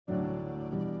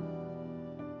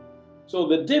So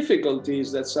the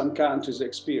difficulties that some countries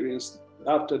experienced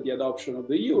after the adoption of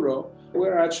the euro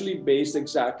were actually based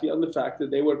exactly on the fact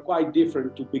that they were quite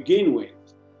different to begin with.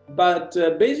 But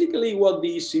basically what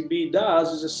the ECB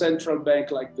does is a central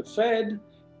bank like the Fed.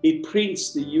 It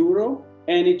prints the euro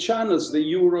and it channels the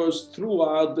euros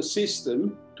throughout the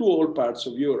system to all parts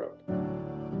of Europe.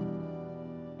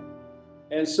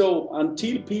 And so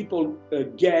until people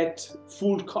get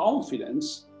full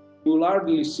confidence, you'll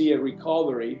hardly see a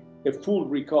full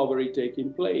recovery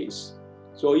taking place.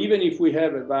 So even if we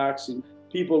have a vaccine,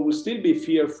 people will still be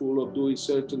fearful of doing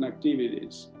certain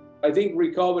activities. I think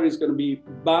recovery is going to be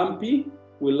bumpy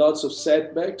with lots of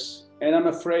setbacks, and I'm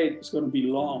afraid it's going to be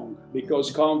long because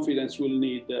confidence will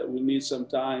need some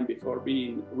time before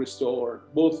being restored,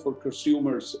 both for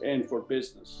consumers and for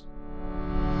business.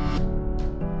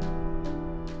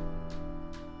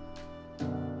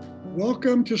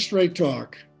 Welcome to Straight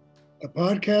Talk, a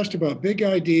podcast about big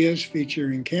ideas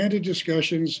featuring candid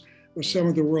discussions with some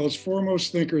of the world's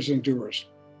foremost thinkers and doers.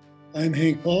 I'm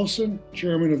Hank Paulson,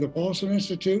 chairman of the Paulson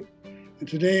Institute, and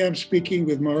today I'm speaking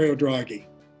with Mario Draghi.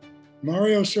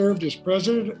 Mario served as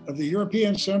president of the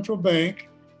European Central Bank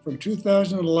from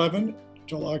 2011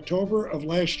 till October of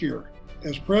last year.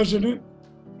 As president,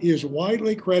 he is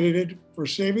widely credited for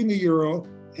saving the euro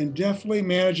and deftly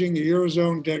managing the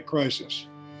Eurozone debt crisis.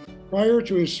 Prior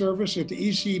to his service at the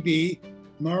ECB,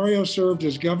 Mario served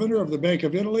as governor of the Bank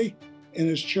of Italy and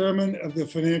as chairman of the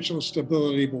Financial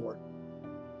Stability Board.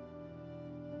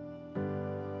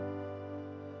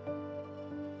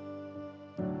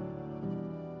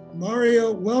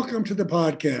 Mario, welcome to the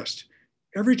podcast.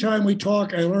 Every time we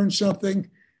talk, I learn something,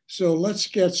 so let's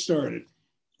get started.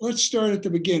 Let's start at the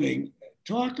beginning.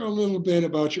 Talk a little bit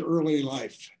about your early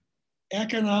life.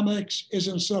 Economics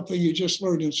isn't something you just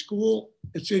learned in school,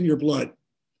 it's in your blood.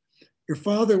 Your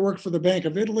father worked for the Bank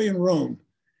of Italy in Rome.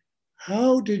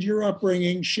 How did your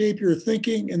upbringing shape your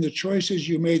thinking and the choices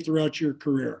you made throughout your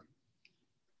career?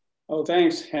 Oh,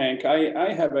 thanks, Hank.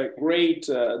 I have a great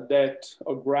debt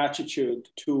of gratitude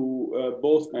to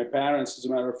both my parents, as a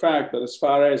matter of fact, but as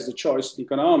far as the choice in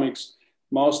economics,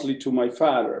 mostly to my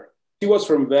father. He was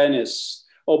from Venice.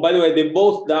 Oh, by the way, they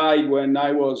both died when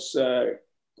I was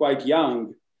quite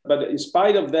young. But in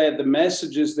spite of that, the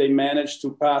messages they managed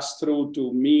to pass through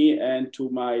to me and to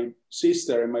my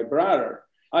sister and my brother,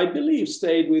 I believe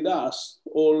stayed with us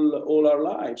all our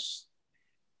lives.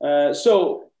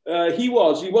 He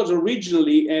was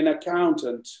originally an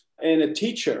accountant and a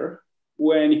teacher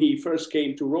when he first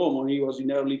came to Rome when he was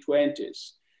in early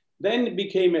 20s. Then he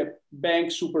became a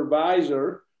bank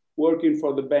supervisor working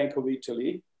for the Bank of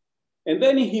Italy. And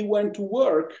then he went to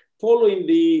work following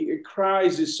the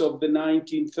crisis of the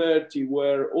 1930s,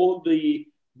 where all the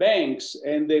banks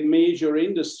and the major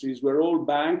industries were all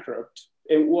bankrupt.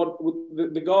 And what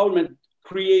the government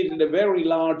created a very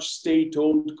large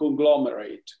state-owned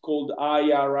conglomerate called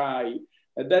IRI.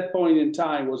 At that point in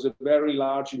time was a very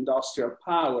large industrial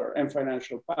power and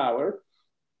financial power.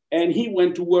 And he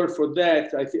went to work for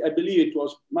that. I believe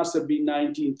must have been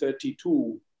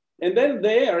 1932. And then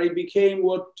there he became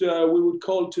what we would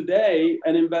call today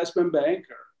an investment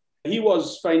banker. He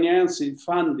was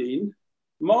funding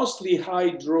mostly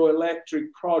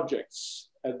hydroelectric projects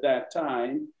at that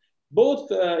time. Both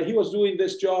he was doing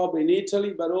this job in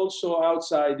Italy, but also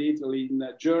outside Italy, in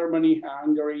Germany,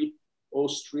 Hungary,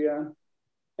 Austria.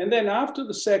 And then after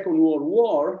the Second World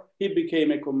War, he became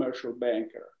a commercial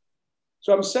banker.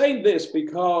 So I'm saying this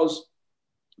because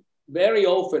very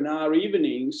often our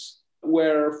evenings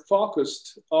were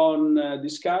focused on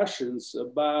discussions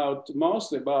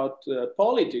mostly about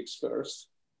politics first.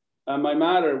 My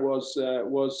mother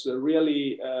was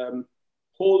really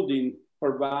holding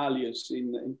her values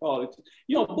in politics.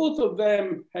 You know, both of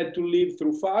them had to live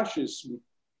through fascism,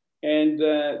 and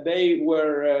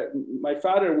my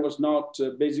father was not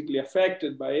basically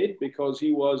affected by it because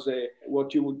he was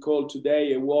what you would call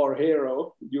today a war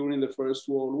hero during the First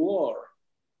World War.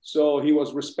 So he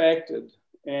was respected.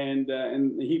 And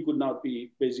he could not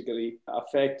be basically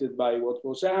affected by what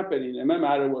was happening. And my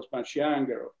mother was much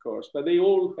younger, of course, but they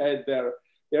all had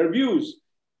their views.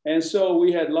 And so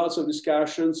we had lots of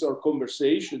discussions or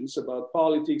conversations about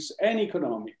politics and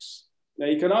economics. Now,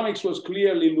 economics was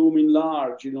clearly looming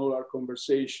large in all our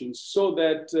conversations, so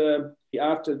that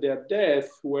after their death,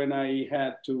 when I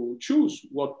had to choose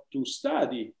what to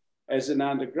study as an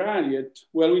undergraduate,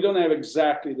 well, we don't have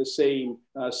exactly the same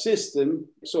system.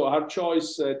 So our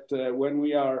choice when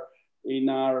we are in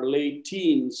our late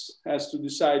teens has to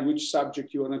decide which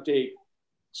subject you want to take.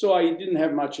 So I didn't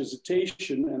have much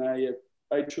hesitation, and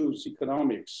I chose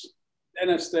economics.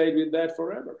 And I stayed with that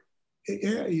forever.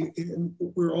 Yeah,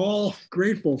 we're all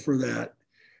grateful for that.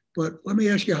 But let me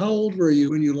ask you, how old were you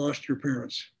when you lost your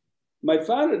parents? My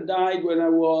father died when I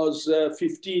was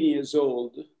 15 years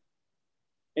old,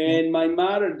 and my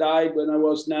mother died when I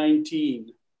was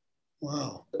 19.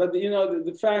 Wow. But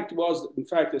the fact was, in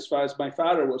fact, as far as my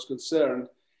father was concerned,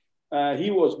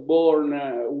 he was born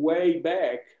way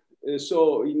back,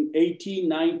 so in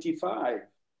 1895.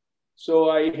 So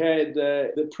I had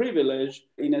the privilege,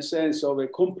 in a sense, of a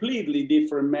completely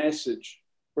different message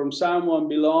from someone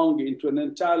belonging to an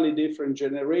entirely different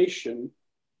generation.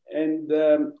 And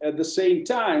at the same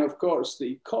time, of course,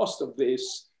 the cost of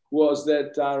this was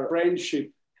that our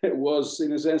friendship was,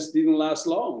 in a sense, didn't last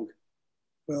long.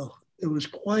 Well, it was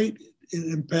quite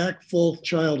an impactful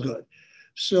childhood.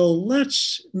 So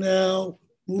let's now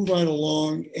move right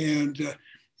along. And,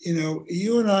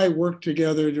 you and I worked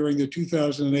together during the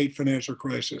 2008 financial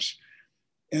crisis.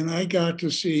 And I got to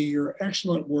see your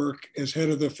excellent work as head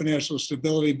of the Financial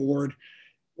Stability Board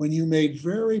when you made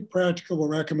very practical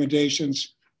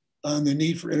recommendations on the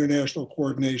need for international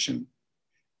coordination.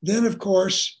 Then, of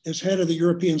course, as head of the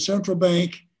European Central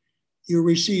Bank, you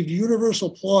received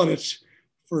universal plaudits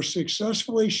for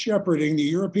successfully shepherding the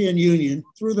European Union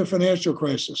through the financial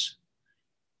crisis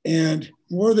and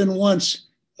more than once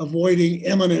avoiding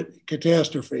imminent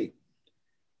catastrophe.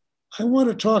 I want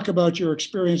to talk about your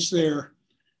experience there.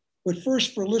 But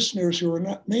first, for listeners who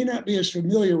may not be as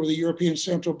familiar with the European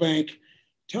Central Bank,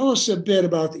 tell us a bit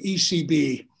about the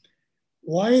ECB,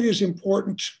 why it is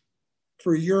important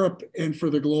for Europe and for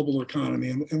the global economy,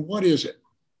 and what is it?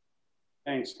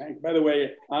 Thanks, Hank. By the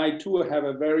way, I too have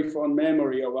a very fond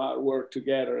memory of our work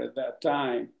together at that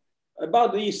time.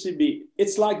 About the ECB,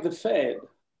 it's like the Fed.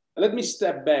 Let me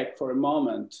step back for a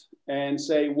moment and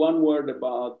say one word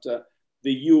about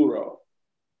the euro.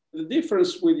 The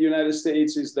difference with the United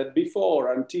States is that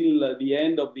before, until the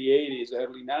end of the 80s,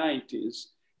 early 90s,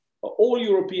 all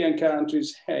European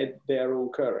countries had their own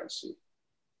currency.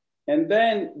 And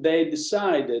then they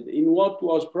decided, in what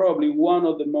was probably one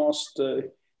of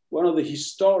the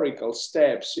historical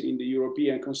steps in the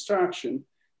European construction,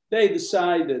 they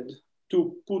decided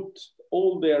to put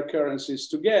all their currencies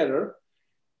together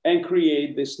and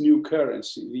create this new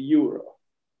currency, the euro.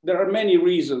 There are many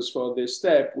reasons for this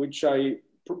step, which I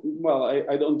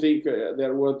don't think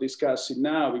they're worth discussing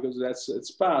now because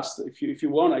it's past. If you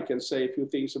want, I can say a few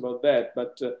things about that.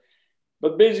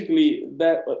 But basically,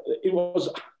 that it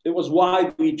was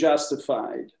widely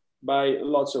justified by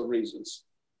lots of reasons,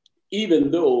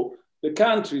 even though the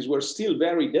countries were still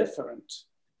very different.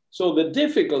 So the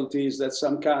difficulties that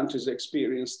some countries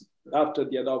experienced after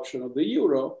the adoption of the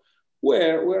euro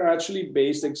were actually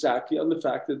based exactly on the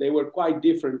fact that they were quite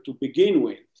different to begin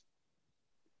with.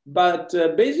 But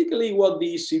basically what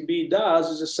the ECB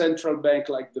does is a central bank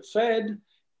like the Fed.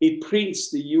 It prints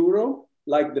the euro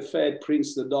like the Fed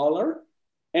prints the dollar,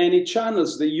 and it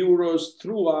channels the euros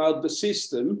throughout the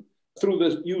system, through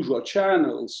the usual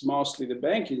channels, mostly the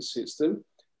banking system,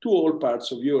 to all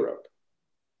parts of Europe.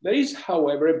 There is,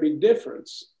 however, a big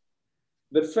difference.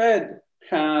 The Fed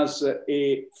has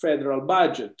a federal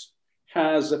budget,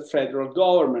 has a federal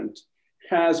government,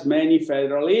 has many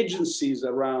federal agencies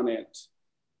around it.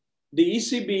 The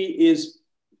ECB is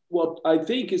what I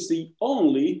think is the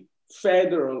only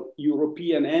federal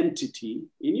European entity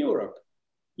in Europe.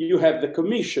 You have the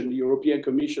Commission, the European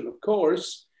Commission, of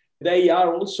course. They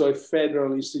are also a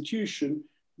federal institution,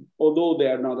 although they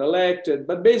are not elected.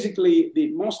 But basically,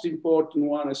 the most important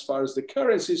one, as far as the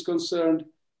currency is concerned,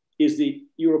 is the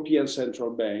European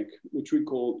Central Bank, which we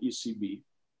call ECB.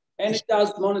 And it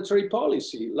does monetary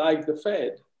policy, like the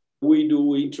Fed. We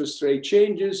do interest rate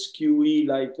changes, QE,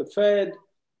 like the Fed.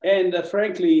 And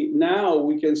frankly, now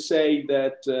we can say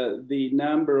that the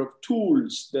number of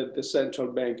tools that the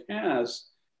central bank has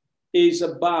is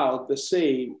about the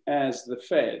same as the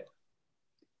Fed.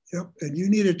 Yep, and you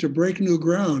needed to break new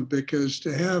ground because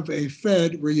to have a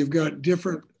Fed where you've got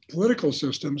different political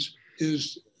systems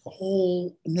is a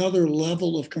whole another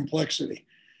level of complexity.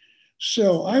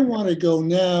 So I want to go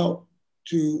now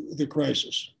to the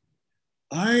crisis.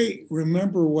 I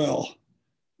remember well,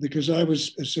 because I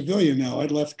was a civilian now,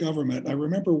 I'd left government. I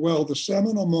remember well the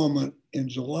seminal moment in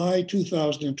July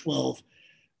 2012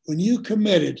 when you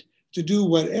committed to do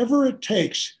whatever it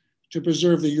takes to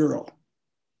preserve the euro.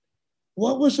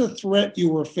 What was the threat you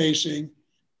were facing,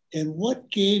 and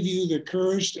what gave you the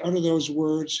courage to utter those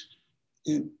words,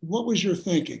 and what was your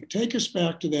thinking? Take us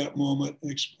back to that moment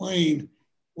and explain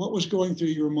what was going through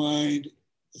your mind,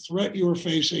 the threat you were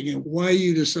facing, and why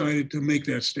you decided to make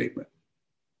that statement.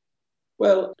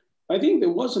 Well, I think there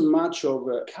wasn't much of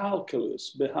a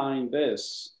calculus behind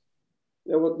this.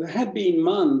 there had been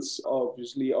months,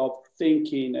 obviously, of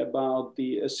thinking about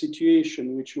the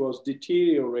situation which was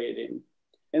deteriorating.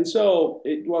 And so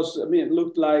it was, it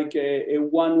looked like a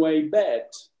one-way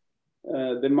bet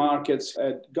the markets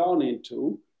had gone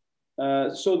into.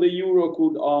 So the euro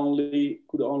could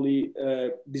only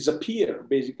disappear.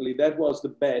 Basically, that was the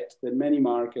bet that many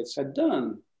markets had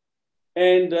done.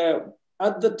 And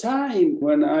at the time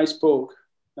when I spoke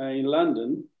in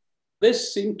London,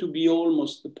 this seemed to be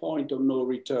almost the point of no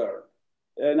return.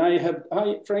 And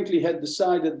I frankly had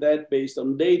decided that based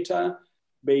on data,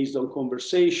 based on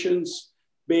conversations,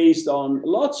 based on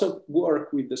lots of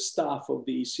work with the staff of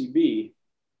the ECB.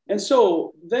 And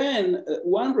so then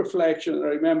one reflection I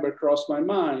remember crossed my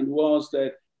mind was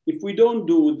that if we don't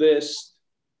do this,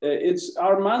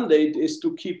 our mandate is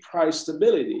to keep price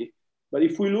stability. But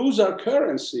if we lose our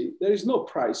currency, there is no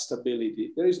price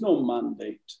stability. There is no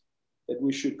mandate that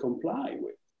we should comply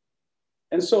with.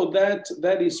 And so that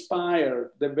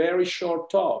inspired the very short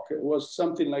talk. It was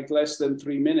something like less than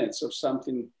 3 minutes or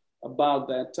something about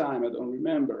that time, I don't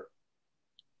remember,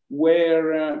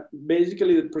 where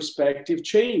basically the perspective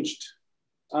changed.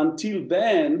 Until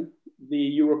then, the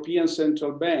European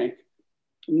Central Bank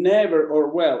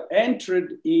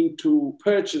entered into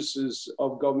purchases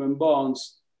of government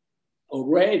bonds,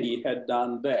 already had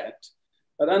done that,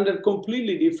 but under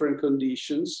completely different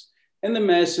conditions. And the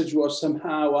message was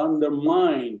somehow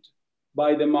undermined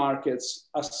by the market's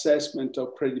assessment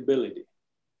of credibility.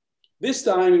 This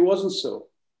time it wasn't so.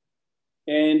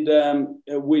 And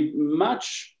with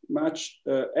much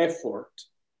effort,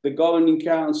 the Governing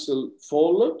Council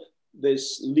followed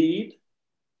this lead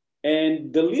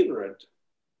and delivered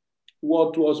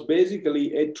what was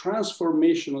basically a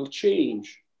transformational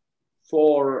change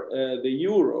for the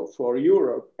euro, for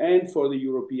Europe, and for the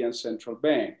European Central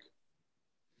Bank.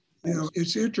 You know,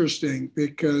 it's interesting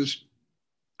because,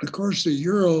 of course, the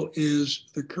euro is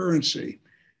the currency.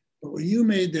 But when you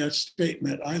made that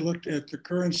statement, I looked at the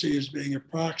currency as being a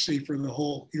proxy for the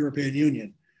whole European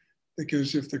Union.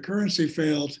 Because if the currency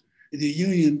failed, the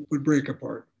union would break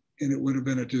apart and it would have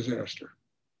been a disaster.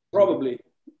 Probably.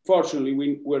 Fortunately,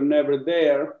 we were never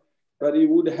there, but it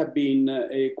would have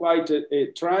been quite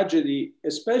a tragedy,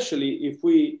 especially if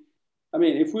we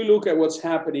look at what's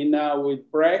happening now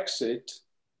with Brexit.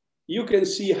 You can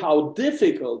see how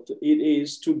difficult it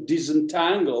is to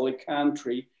disentangle a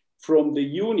country from the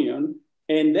union,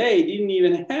 and they didn't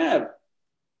even have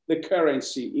the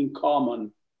currency in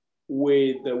common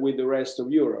with the rest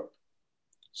of Europe.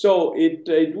 So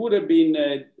it would have been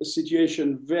a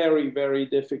situation very, very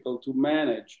difficult to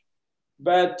manage.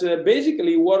 But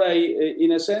basically when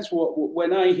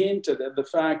I hinted at the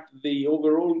fact the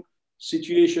overall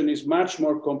situation is much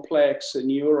more complex in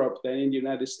Europe than in the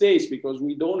United States because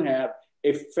we don't have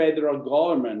a federal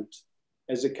government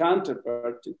as a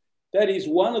counterpart, that is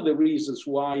one of the reasons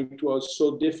why it was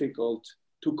so difficult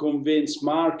to convince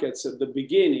markets at the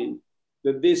beginning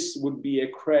that this would be a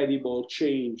credible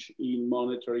change in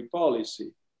monetary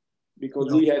policy,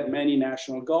 because we had many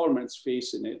national governments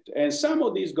facing it. And some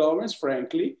of these governments,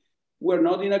 frankly, were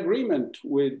not in agreement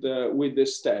with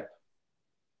this step.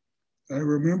 I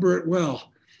remember it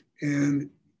well. And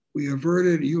you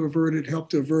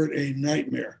helped avert a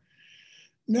nightmare.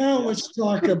 Now let's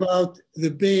talk about the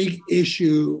big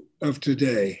issue of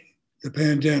today, the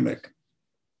pandemic.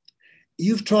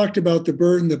 You've talked about the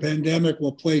burden the pandemic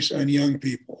will place on young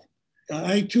people.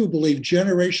 I too believe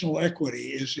generational equity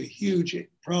is a huge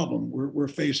problem we're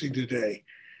facing today.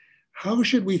 How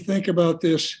should we think about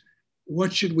this?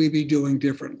 What should we be doing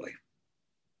differently?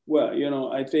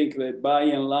 Well, I think that by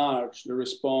and large, the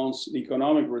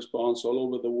economic response all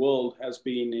over the world has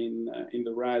been in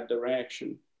the right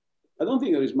direction. I don't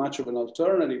think there is much of an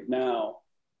alternative now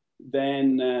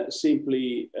than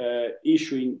simply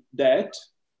issuing debt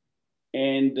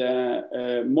and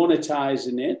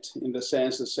monetizing it, in the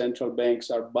sense that central banks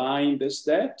are buying this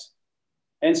debt,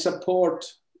 and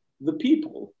support the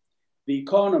people, the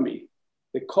economy,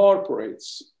 the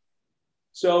corporates.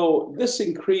 So this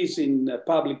increase in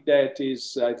public debt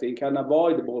is, I think,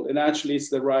 unavoidable, and actually it's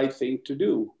the right thing to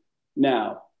do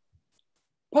now.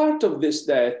 Part of this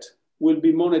debt will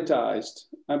be monetized,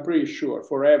 I'm pretty sure,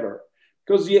 forever.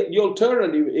 Because the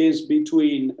alternative is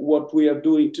between what we are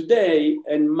doing today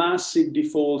and massive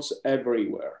defaults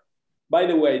everywhere. By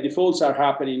the way, defaults are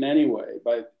happening anyway,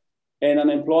 and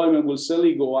unemployment will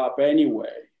certainly go up anyway.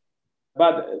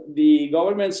 But the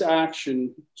government's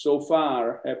action so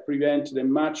far have prevented a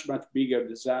much, much bigger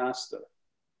disaster.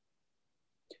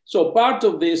 So part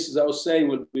of this, as I was saying,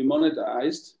 will be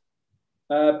monetized.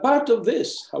 Part of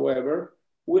this, however,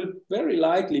 will very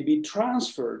likely be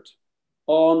transferred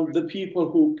on the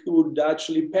people who could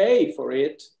actually pay for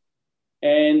it.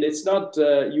 And it's not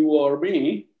you or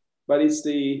me, but it's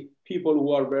the people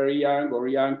who are very young or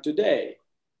young today.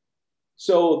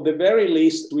 So the very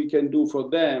least we can do for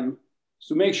them is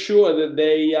to make sure that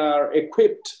they are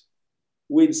equipped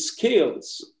with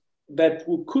skills that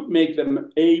could make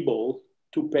them able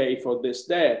to pay for this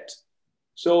debt.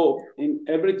 So in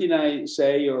everything I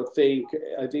say or think,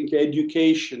 I think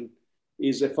education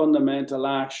is a fundamental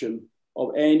action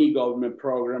of any government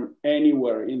program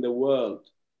anywhere in the world.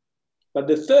 But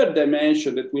the third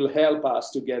dimension that will help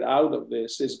us to get out of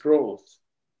this is growth.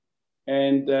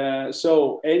 And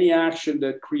so any action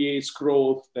that creates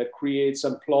growth, that creates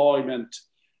employment,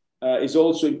 is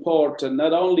also important,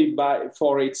 not only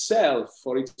for itself,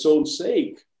 for its own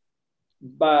sake,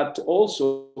 but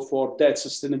also for debt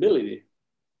sustainability.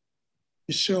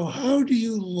 So how do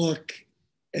you look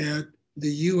at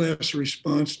the U.S.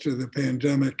 response to the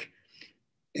pandemic,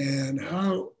 and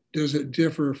how does it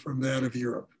differ from that of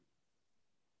Europe?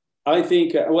 I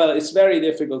think, well, it's very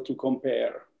difficult to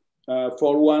compare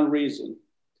for one reason.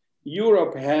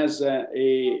 Europe has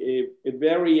a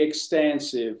very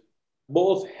extensive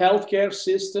both healthcare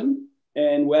system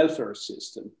and welfare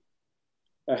system.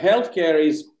 Healthcare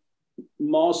is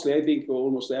mostly, I think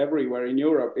almost everywhere in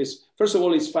Europe, is first of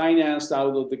all, it's financed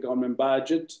out of the government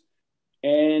budget,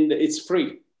 and it's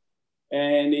free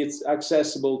and it's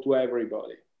accessible to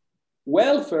everybody.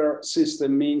 Welfare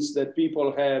system means that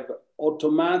people have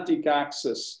automatic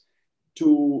access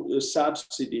to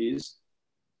subsidies,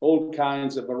 all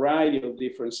kinds of variety of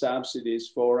different subsidies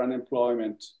for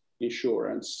unemployment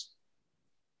insurance.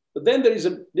 But then there is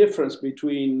a difference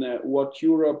between what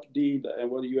Europe did and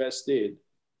what the US did.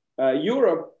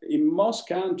 Europe, in most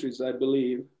countries, I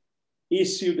believe,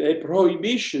 issued a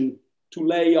prohibition to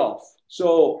lay off.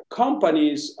 So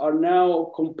companies are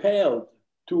now compelled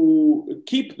to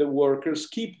keep the workers,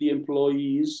 keep the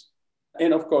employees.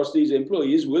 And of course, these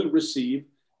employees will receive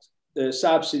the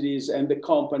subsidies, and the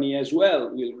company as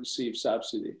well will receive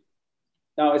subsidy.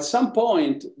 Now, at some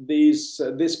point, this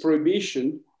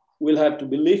prohibition will have to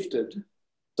be lifted.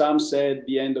 Some said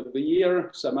the end of the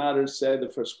year, some others said the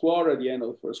first quarter, the end of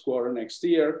the first quarter next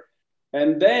year.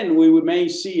 And then we may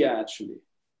see actually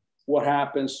what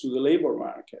happens to the labor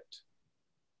market.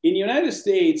 In the United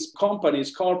States,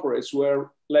 companies, corporates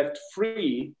were left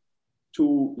free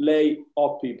to lay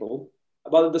off people.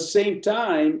 But at the same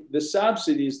time, the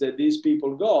subsidies that these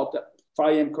people got, if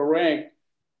I am correct,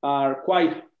 are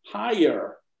quite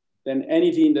higher than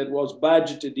anything that was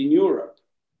budgeted in Europe.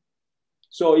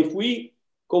 So if we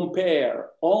compare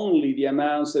only the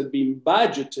amounts that have been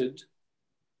budgeted,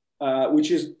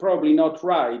 which is probably not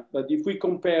right, but if we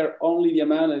compare only the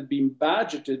amount that had been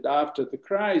budgeted after the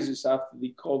crisis, after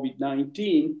the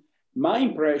COVID-19, my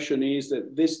impression is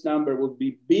that this number would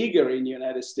be bigger in the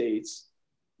United States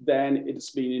than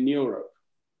it's been in Europe.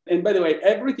 And by the way,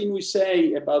 everything we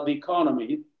say about the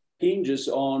economy hinges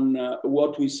on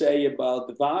what we say about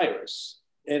the virus.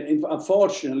 And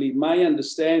unfortunately, my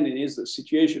understanding is the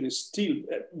situation is still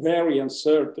very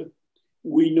uncertain.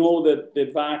 We know that the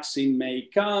vaccine may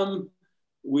come.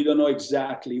 We don't know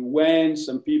exactly when.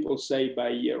 Some people say by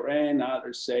year end,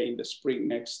 others say in the spring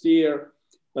next year.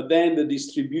 But then the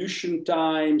distribution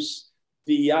times,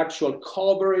 the actual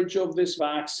coverage of this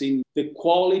vaccine, the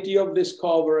quality of this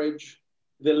coverage,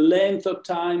 the length of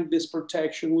time this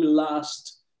protection will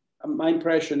last. My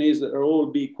impression is that there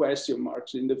will be question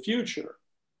marks in the future.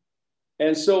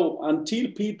 And so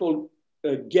until people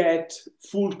get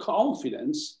full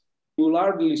confidence, you'll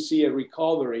hardly see a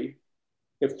recovery,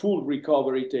 a full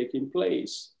recovery taking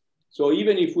place. So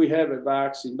even if we have a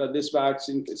vaccine, but this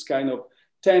vaccine is kind of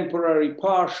temporary,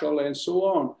 partial, and so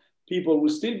on, people will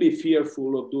still be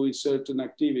fearful of doing certain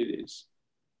activities.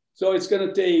 So it's going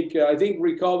to take, I think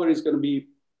recovery is going to be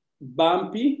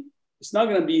bumpy. It's not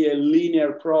going to be a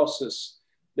linear process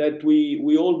that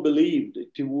we all believed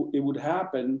it would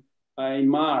happen in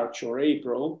March or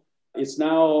April. It's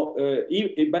now,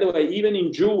 by the way, even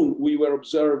in June, we were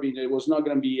observing it was not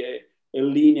going to be a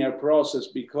linear process,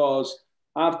 because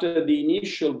after the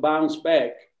initial bounce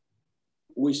back,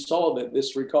 we saw that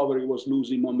this recovery was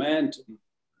losing momentum.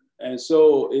 And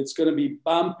so it's going to be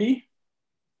bumpy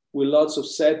with lots of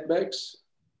setbacks.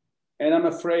 And I'm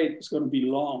afraid it's going to be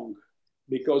long,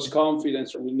 because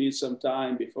confidence will need some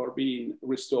time before being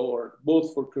restored,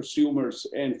 both for consumers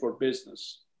and for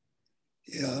business.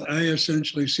 Yeah, I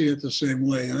essentially see it the same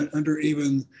way. Under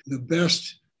even the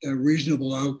best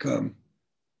reasonable outcome,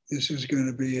 this is going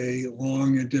to be a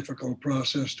long and difficult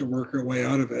process to work our way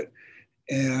out of it.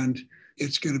 And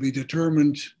it's going to be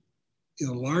determined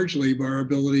largely by our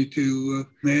ability to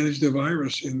manage the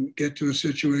virus and get to a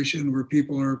situation where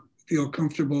people feel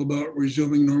comfortable about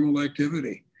resuming normal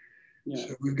activity. Yeah.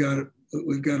 So we've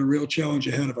got a real challenge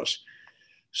ahead of us.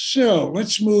 So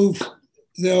let's move,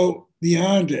 though,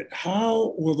 beyond it.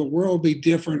 How will the world be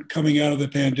different coming out of the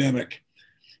pandemic?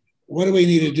 What do we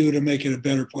need to do to make it a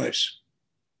better place?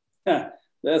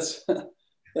 That's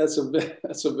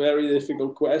a very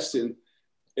difficult question.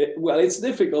 It's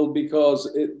difficult because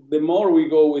the more we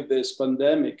go with this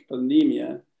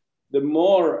pandemia, the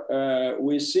more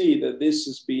we see that this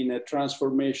has been a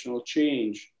transformational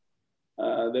change.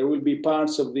 There will be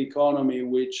parts of the economy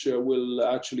which will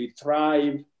actually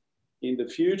thrive in the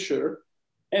future,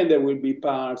 and there will be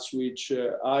parts which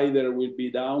either will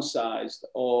be downsized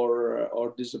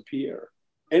or disappear.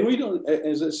 And we don't,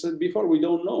 as I said before, we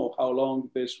don't know how long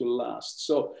this will last.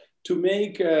 So to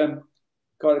make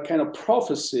kind of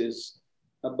prophecies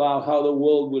about how the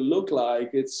world will look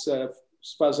like, it's, as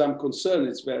far as I'm concerned,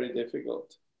 it's very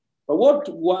difficult. But what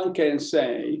one can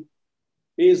say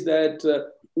is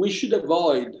that we should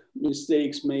avoid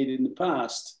mistakes made in the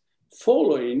past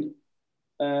following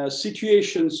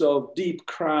situations of deep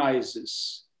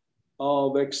crisis,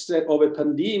 of a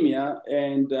pandemia,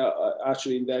 and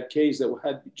actually in that case there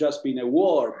had just been a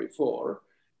war before.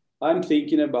 I'm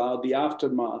thinking about the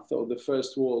aftermath of the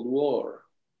First World War.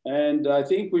 And I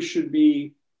think we should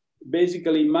be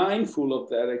basically mindful of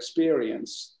that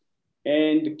experience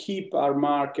and keep our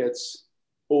markets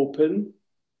open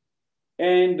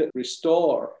and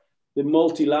restore the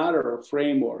multilateral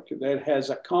framework that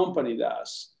has accompanied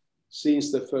us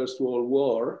since the First World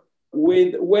War,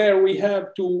 where we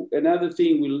have to, another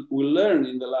thing we learned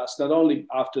in the last, not only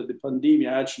after the pandemic,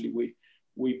 actually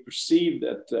we perceived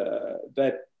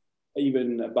that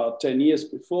even about 10 years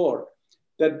before,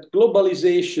 that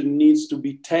globalization needs to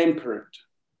be tempered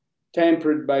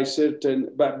by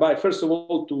first of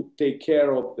all, to take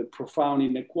care of the profound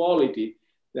inequality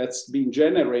that's been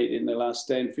generated in the last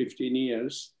 10, 15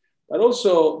 years, but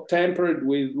also tempered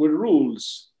with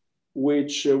rules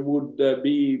which would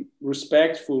be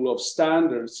respectful of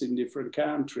standards in different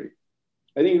countries.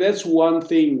 I think that's one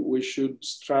thing we should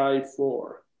strive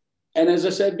for. And as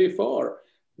I said before,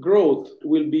 growth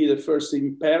will be the first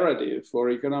imperative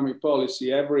for economic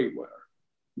policy everywhere.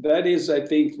 That is, I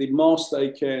think, the most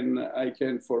I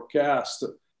can forecast.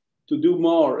 To do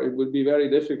more, it would be very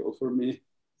difficult for me.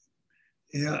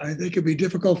 Yeah, I think it'd be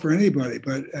difficult for anybody,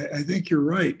 but I think you're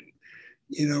right.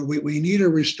 We need to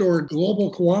restore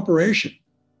global cooperation.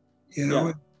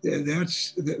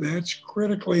 That's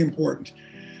critically important.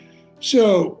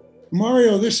 So,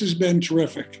 Mario, this has been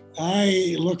terrific.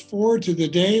 I look forward to the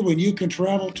day when you can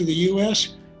travel to the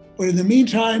U.S., but in the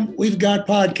meantime, we've got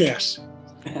podcasts.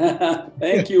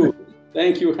 Thank you.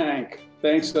 Thank you, Hank.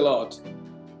 Thanks a lot.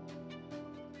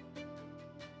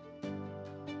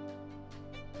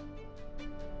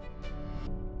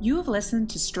 You have listened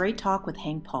to Straight Talk with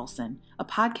Hank Paulson, a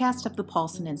podcast of the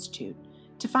Paulson Institute.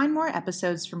 To find more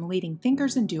episodes from leading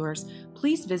thinkers and doers,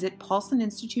 please visit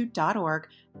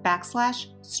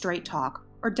paulsoninstitute.org/Straight Talk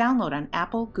or download on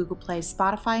Apple, Google Play,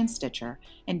 Spotify, and Stitcher.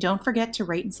 And don't forget to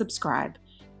rate and subscribe.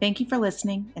 Thank you for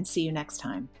listening, and see you next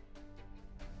time.